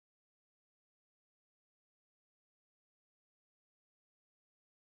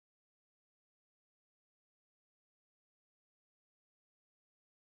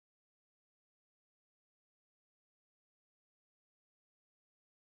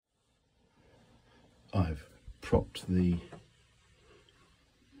I've propped the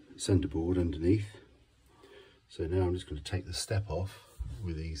centreboard underneath, so now I'm just going to take the step off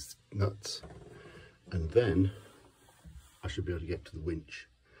with these nuts, and then I should be able to get to the winch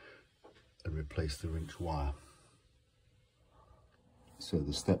and replace the winch wire. So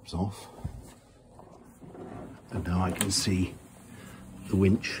the step's off, and now I can see the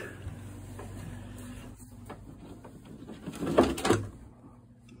winch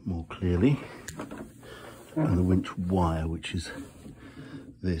more clearly, and the winch wire, which is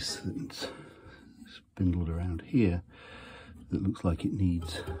this that's spindled around here, that looks like it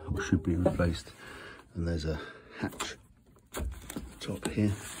needs or should be replaced. And there's a hatch at the top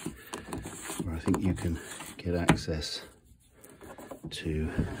here where I think you can get access to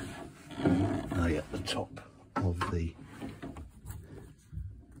the top of the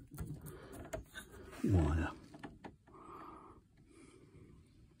wire.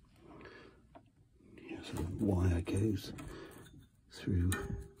 Yeah, so the wire goes through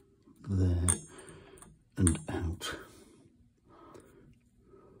there and out,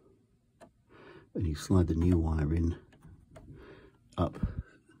 and you slide the new wire in, up,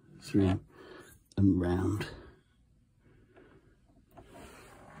 through and round.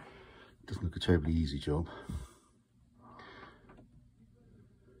 Doesn't look a terribly easy job.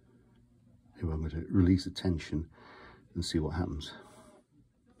 Here I'm going to release the tension and see what happens.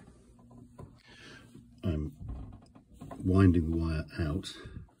 I'm winding the wire out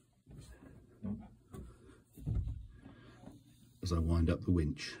as I wind up the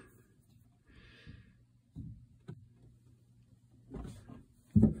winch.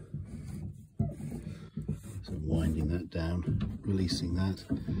 So I'm winding that down, releasing that,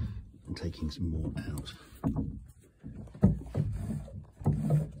 and taking some more out.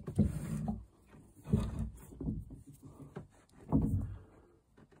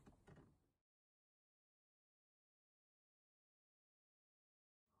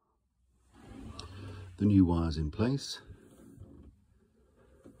 The new wire's in place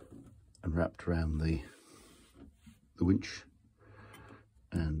and wrapped around the winch,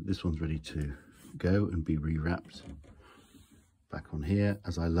 and this one's ready to go and be rewrapped back on here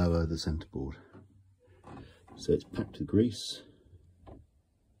as I lower the centreboard. So it's packed with grease,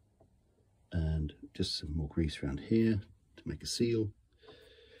 and just some more grease around here to make a seal,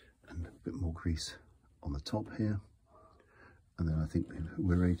 and a bit more grease on the top here, and then I think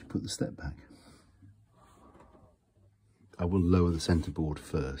we're ready to put the step back. I will lower the centreboard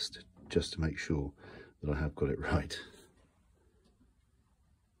first, just to make sure that I have got it right.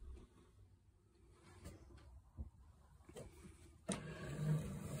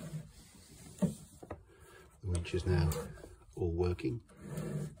 The winch is now all working.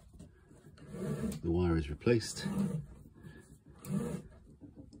 The wire is replaced.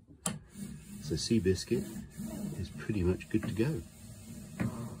 So Seabiscuit is pretty much good to go.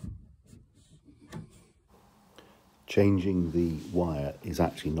 Changing the wire is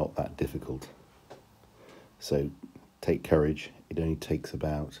actually not that difficult, so take courage. It only takes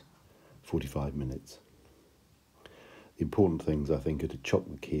about 45 minutes. The important things, I think, are to chop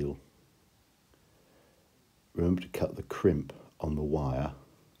the keel. Remember to cut the crimp on the wire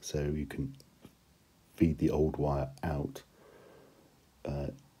so you can feed the old wire out,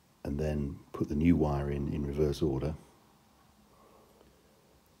 and then put the new wire in reverse order.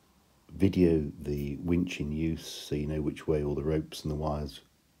 Video the winch in use so you know which way all the ropes and the wires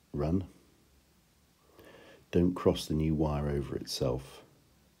run. Don't cross the new wire over itself.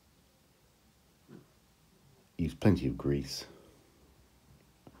 Use plenty of grease,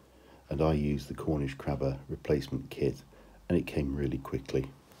 and I used the Cornish Crabber replacement kit, and it came really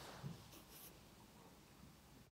quickly.